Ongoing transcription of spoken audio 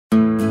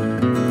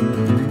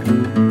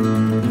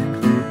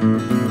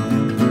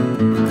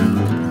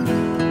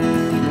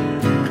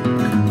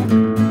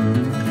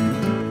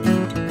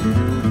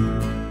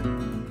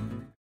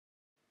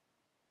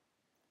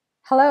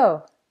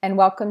Hello, and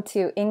welcome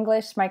to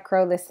English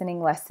Micro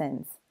Listening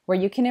Lessons, where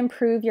you can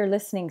improve your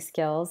listening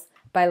skills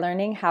by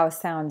learning how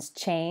sounds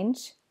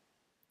change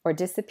or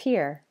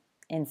disappear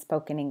in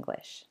spoken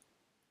English.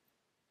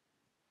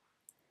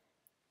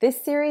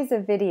 This series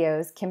of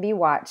videos can be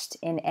watched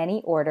in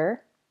any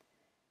order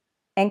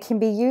and can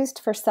be used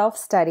for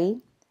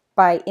self-study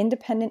by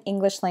independent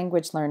English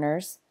language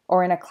learners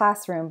or in a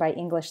classroom by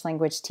English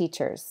language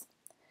teachers.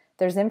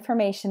 There's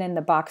information in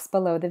the box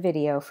below the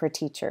video for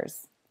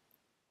teachers.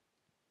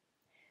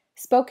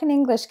 Spoken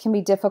English can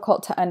be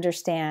difficult to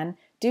understand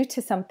due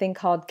to something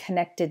called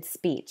connected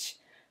speech,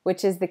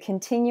 which is the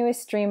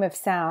continuous stream of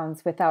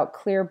sounds without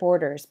clear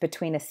borders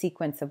between a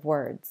sequence of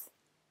words.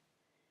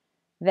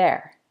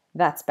 There,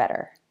 that's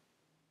better.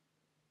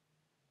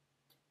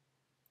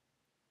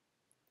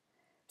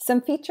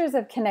 Some features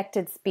of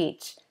connected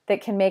speech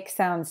that can make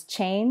sounds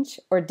change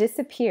or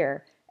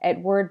disappear at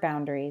word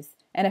boundaries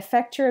and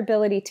affect your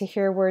ability to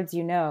hear words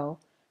you know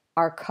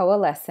are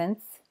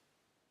coalescence,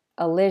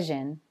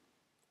 elision,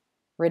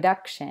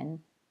 reduction,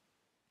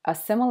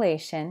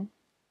 assimilation,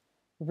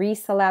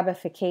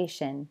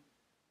 resyllabification,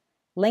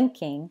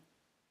 linking,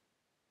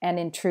 and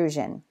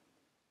intrusion.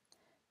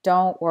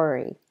 Don't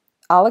worry,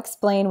 I'll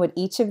explain what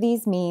each of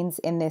these means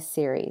in this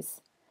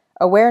series.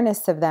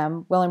 Awareness of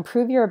them will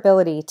improve your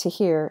ability to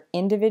hear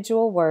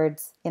individual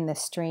words in the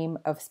stream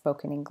of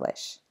spoken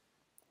English.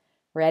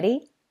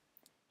 Ready?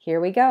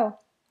 Here we go.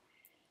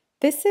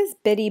 This is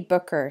Biddy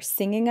Booker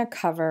singing a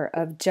cover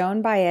of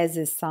Joan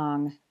Baez's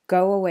song,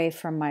 Go Away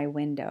From My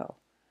Window.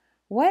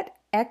 What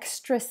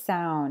extra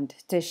sound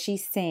does she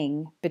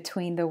sing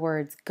between the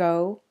words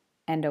go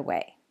and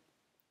away?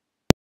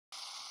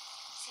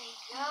 Say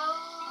go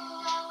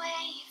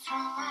away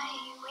from my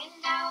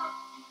window,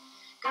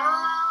 go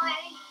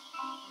away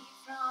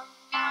from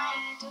my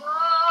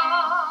door.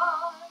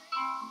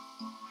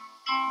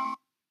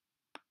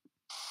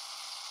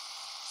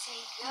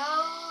 Say go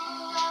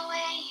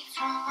away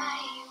from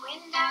my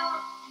window,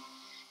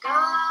 go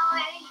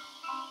away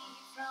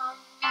from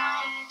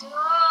my door.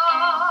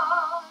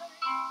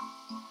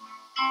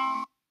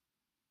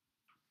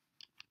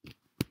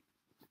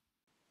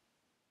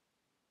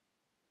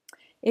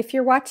 If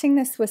you're watching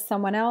this with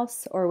someone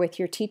else or with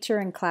your teacher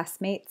and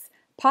classmates,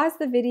 pause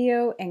the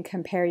video and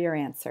compare your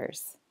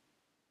answers.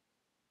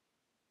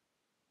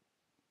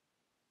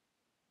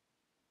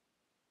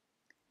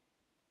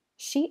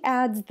 She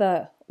adds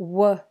the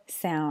w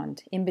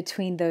sound in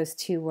between those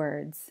two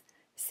words.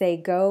 Say,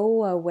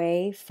 go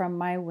away from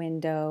my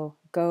window,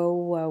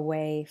 go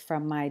away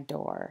from my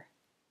door.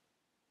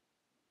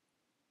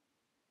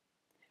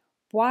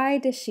 Why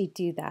does she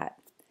do that?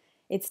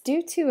 It's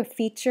due to a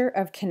feature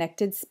of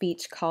connected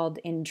speech called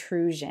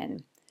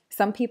intrusion.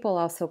 Some people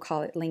also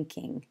call it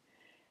linking,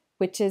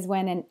 which is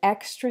when an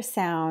extra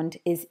sound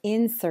is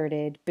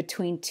inserted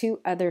between two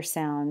other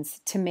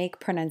sounds to make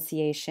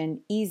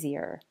pronunciation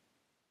easier.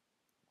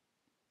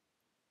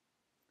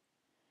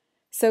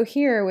 So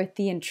here with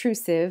the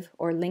intrusive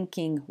or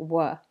linking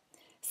w,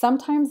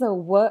 sometimes a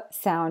w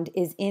sound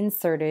is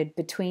inserted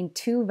between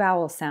two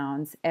vowel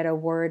sounds at a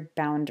word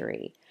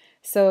boundary.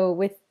 So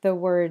with the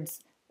words,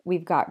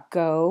 we've got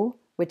go,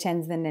 which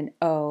ends in an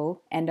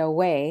O, and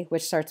away,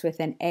 which starts with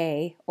an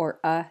A or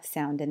a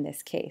sound in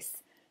this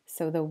case.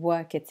 So the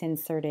w gets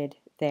inserted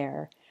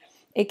there.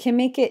 It can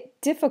make it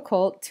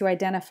difficult to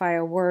identify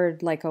a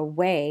word like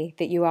away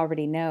that you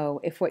already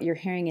know if what you're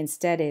hearing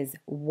instead is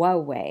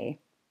wa-way.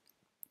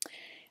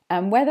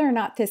 Whether or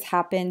not this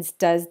happens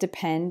does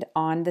depend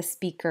on the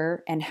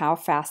speaker and how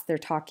fast they're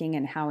talking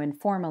and how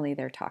informally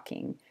they're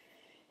talking.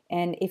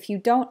 And if you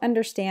don't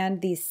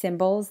understand these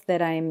symbols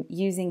that I'm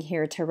using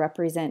here to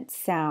represent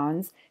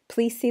sounds,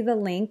 please see the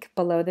link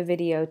below the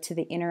video to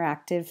the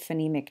interactive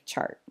phonemic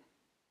chart.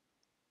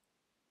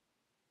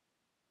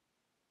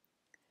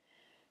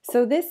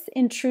 So this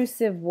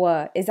intrusive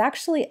w is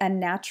actually a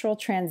natural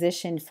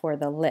transition for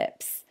the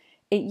lips.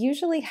 It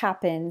usually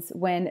happens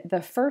when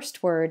the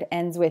first word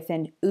ends with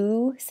an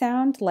oo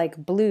sound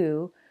like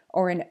blue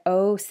or an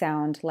o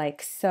sound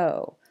like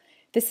so.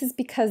 This is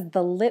because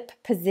the lip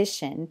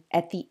position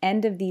at the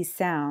end of these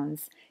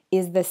sounds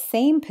is the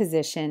same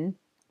position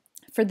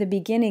for the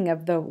beginning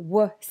of the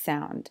w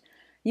sound.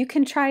 You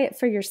can try it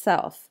for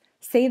yourself.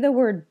 Say the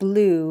word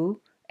blue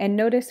and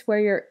notice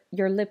where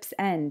your lips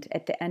end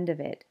at the end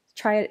of it.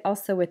 Try it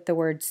also with the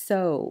word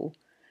so.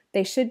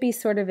 They should be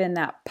sort of in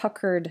that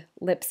puckered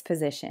lips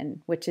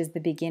position, which is the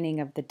beginning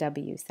of the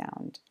W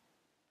sound.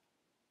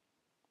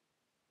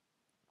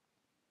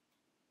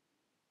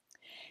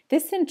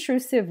 This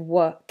intrusive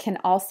w can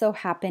also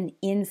happen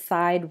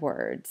inside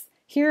words.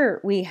 Here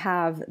we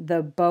have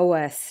the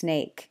boa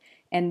snake,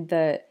 and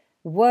the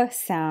w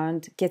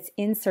sound gets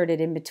inserted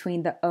in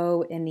between the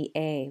O and the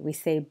A. We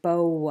say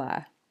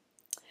boa.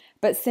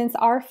 But since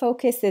our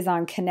focus is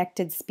on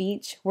connected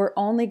speech, we're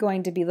only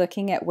going to be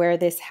looking at where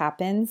this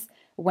happens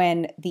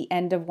when the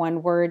end of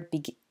one word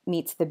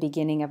meets the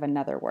beginning of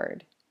another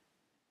word.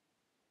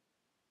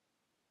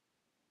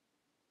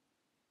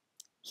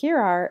 Here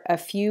are a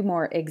few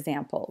more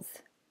examples.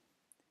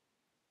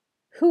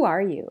 Who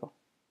are you?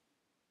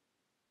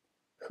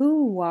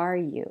 Who are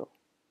you?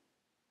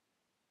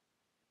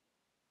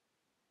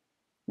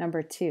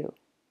 Number 2.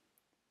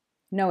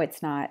 No,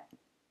 it's not.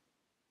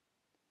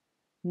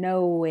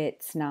 No,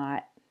 it's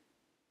not.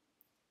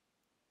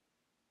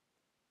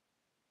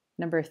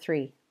 Number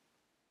 3.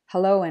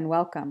 Hello and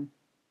welcome.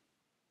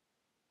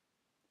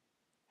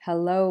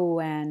 Hello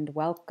and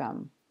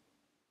welcome.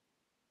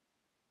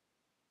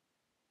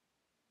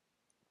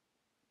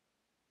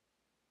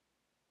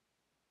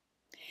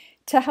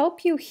 To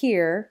help you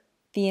hear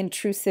the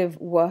intrusive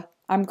w,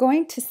 I'm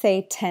going to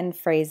say 10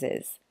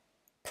 phrases.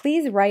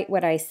 Please write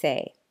what I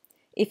say.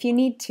 If you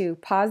need to,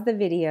 pause the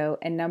video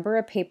and number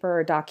a paper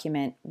or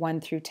document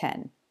 1 through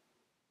 10.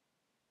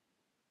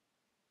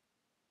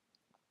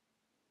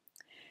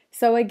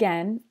 So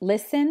again,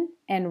 listen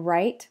and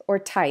write or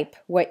type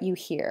what you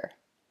hear.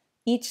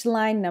 Each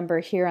line number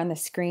here on the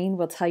screen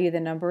will tell you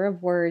the number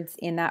of words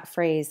in that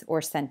phrase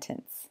or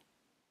sentence.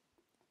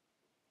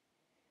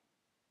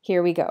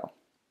 Here we go.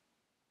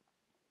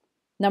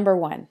 Number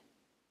 1,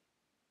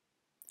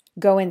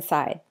 go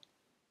inside.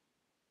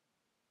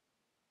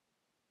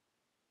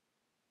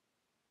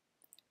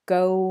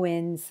 Go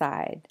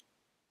inside.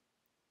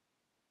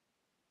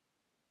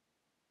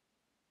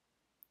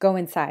 Go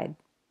inside.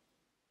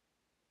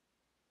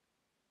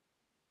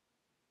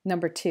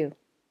 Number 2,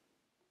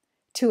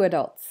 2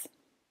 adults.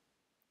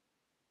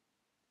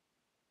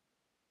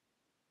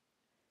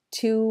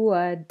 2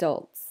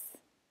 adults.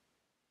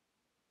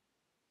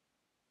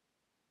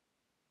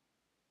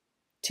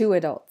 2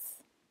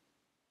 adults.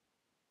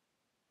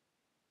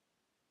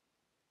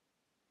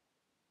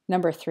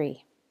 Number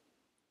 3,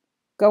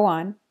 go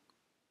on.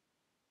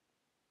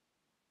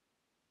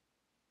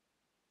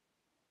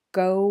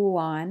 Go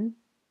on.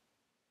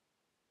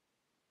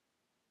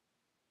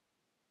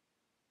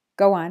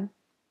 Go on.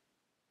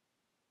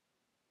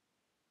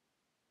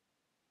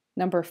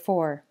 Number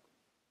 4,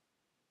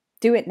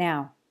 do it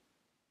now.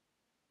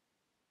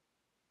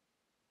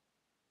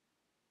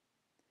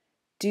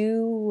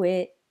 Do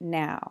it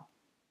now.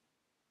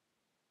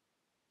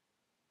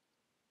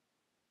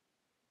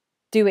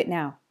 Do it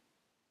now.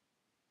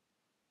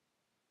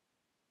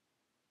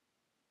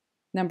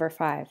 Number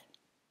 5,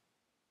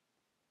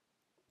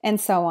 and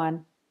so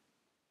on.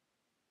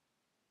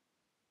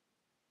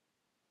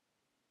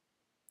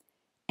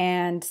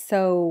 And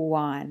so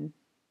on.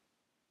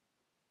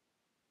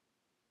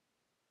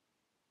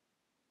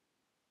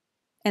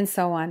 And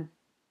so on.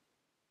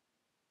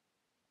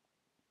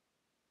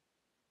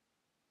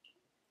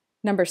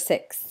 Number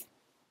 6,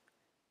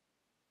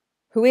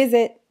 who is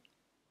it?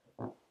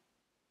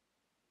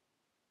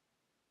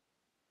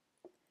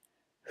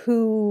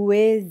 Who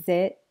is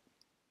it?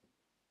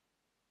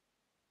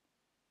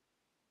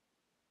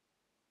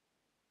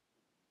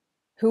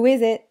 Who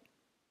is it?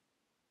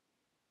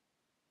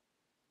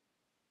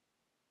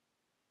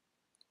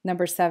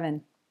 Number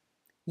 7,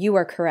 you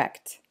are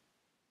correct.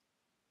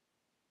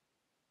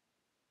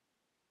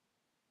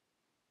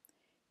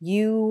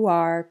 You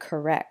are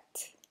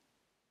correct.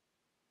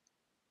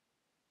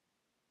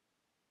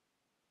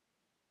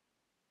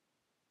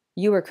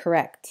 You are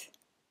correct.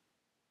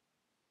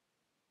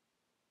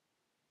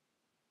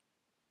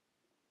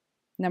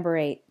 Number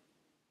 8,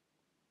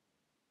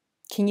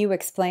 can you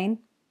explain?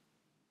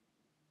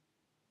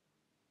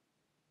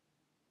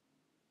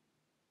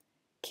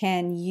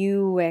 Can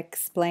you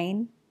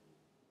explain?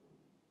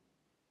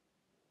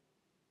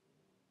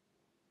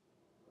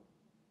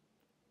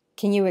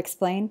 Can you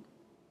explain?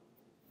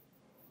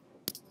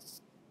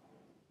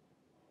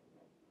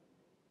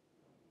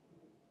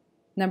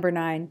 Number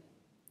 9,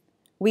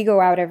 we go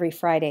out every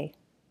Friday.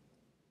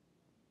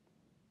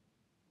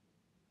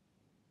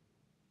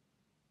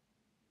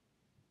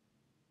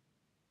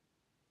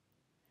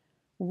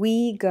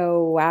 We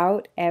go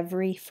out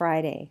every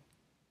Friday.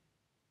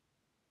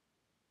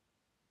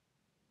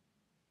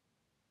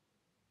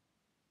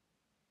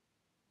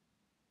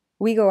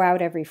 We go out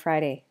every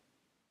Friday.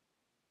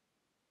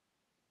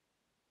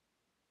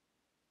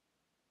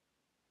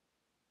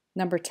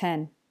 Number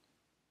 10,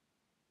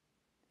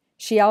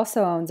 she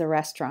also owns a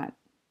restaurant.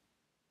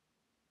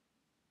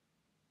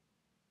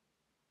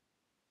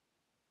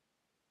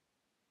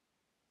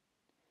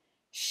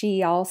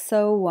 She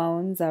also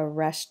owns a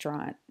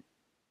restaurant.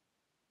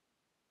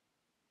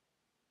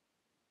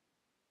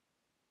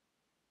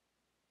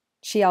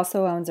 She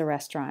also owns a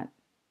restaurant.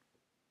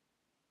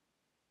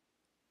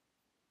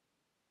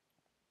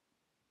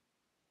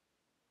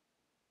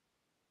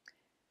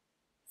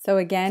 So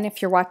again,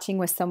 if you're watching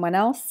with someone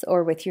else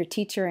or with your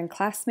teacher and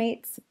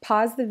classmates,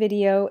 pause the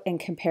video and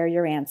compare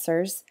your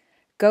answers.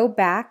 Go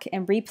back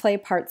and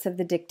replay parts of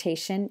the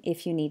dictation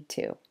if you need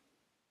to.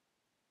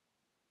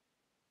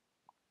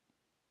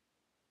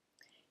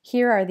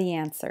 Here are the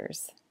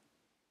answers.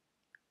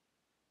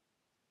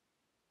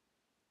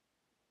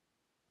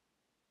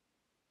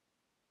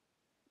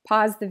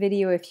 Pause the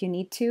video if you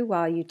need to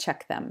while you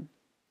check them.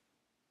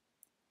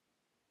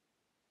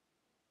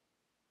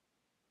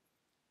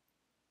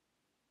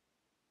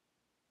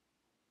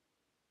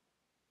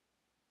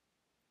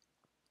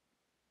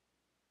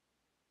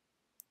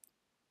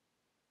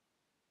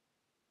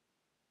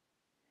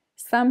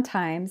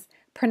 Sometimes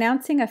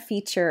pronouncing a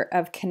feature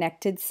of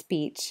connected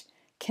speech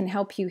can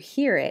help you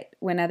hear it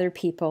when other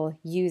people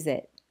use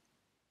it.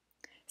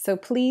 So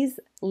please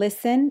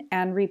listen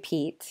and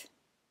repeat.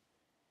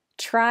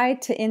 Try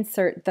to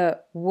insert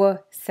the w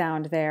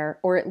sound there,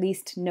 or at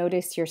least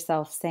notice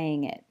yourself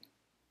saying it.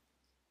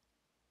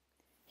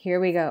 Here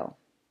we go.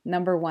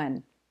 Number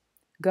 1,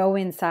 go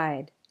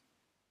inside.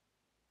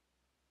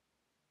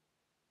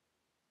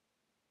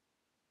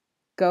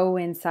 Go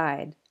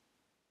inside.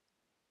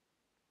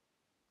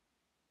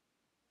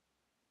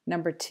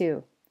 Number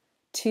 2,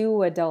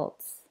 2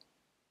 adults.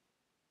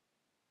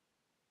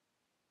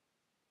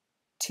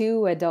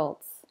 2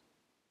 adults.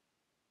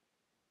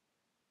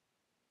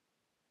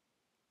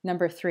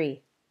 Number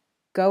 3,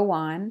 go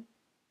on.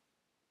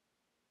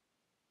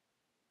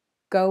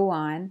 Go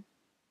on.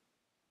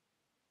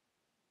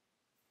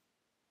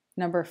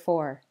 Number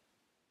 4,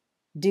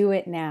 do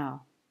it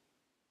now.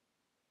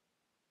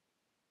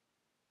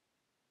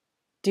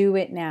 Do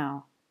it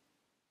now.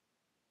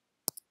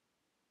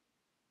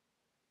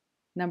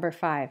 Number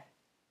 5,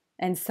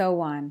 and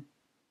so on.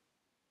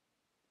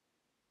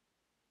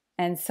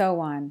 And so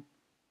on.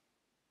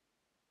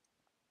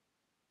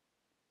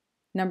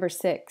 Number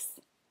 6,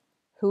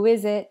 who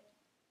is it?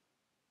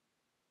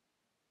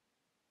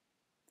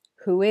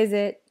 Who is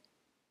it?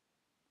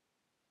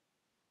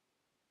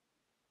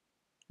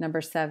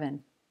 Number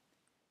 7,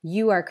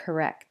 you are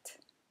correct.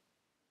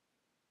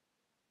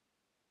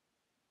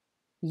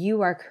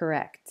 You are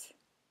correct.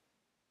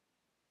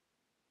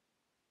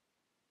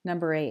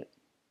 Number 8,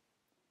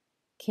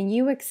 can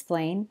you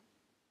explain?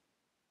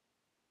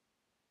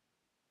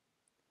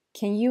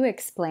 Can you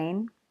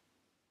explain?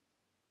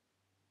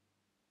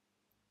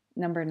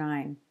 Number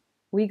 9,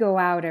 we go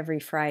out every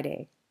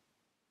Friday.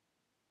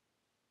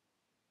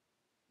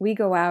 We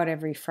go out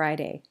every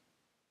Friday.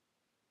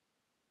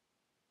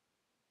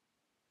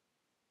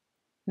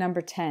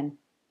 Number 10,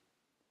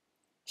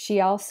 she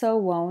also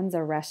owns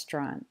a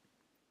restaurant.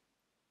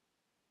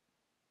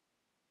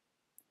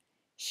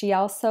 She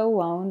also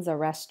owns a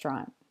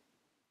restaurant.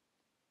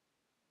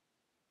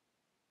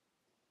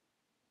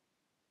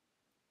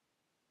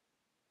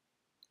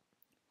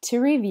 To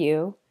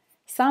review,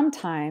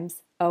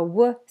 sometimes a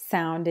w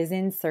sound is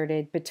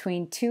inserted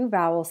between 2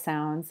 vowel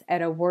sounds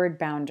at a word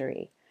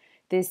boundary.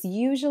 This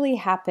usually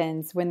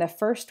happens when the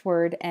first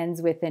word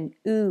ends with an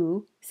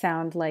oo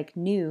sound like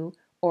new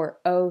or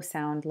o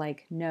sound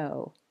like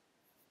no.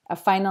 A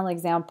final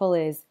example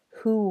is,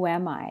 who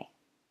am I?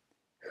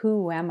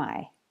 Who am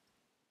I?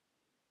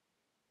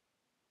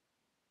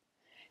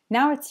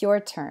 Now it's your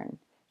turn.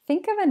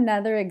 Think of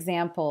another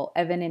example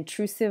of an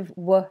intrusive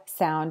w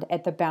sound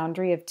at the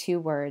boundary of 2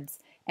 words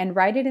and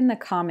write it in the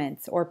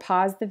comments or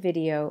pause the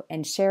video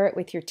and share it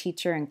with your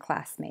teacher and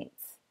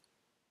classmates.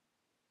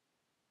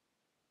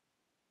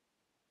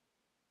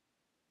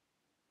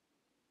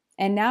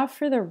 And now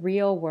for the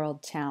real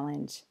world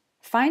challenge.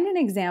 Find an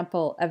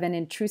example of an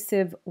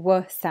intrusive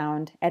w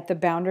sound at the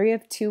boundary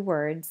of 2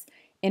 words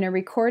in a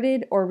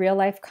recorded or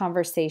real-life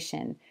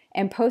conversation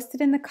and post it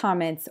in the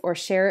comments or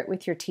share it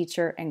with your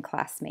teacher and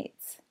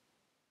classmates.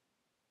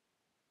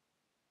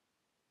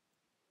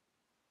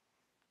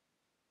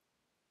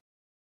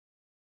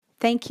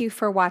 Thank you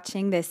for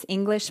watching this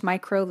English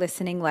micro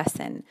listening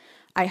lesson.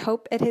 I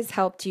hope it has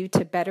helped you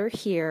to better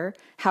hear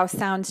how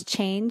sounds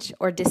change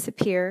or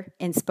disappear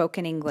in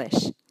spoken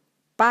English.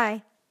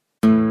 Bye.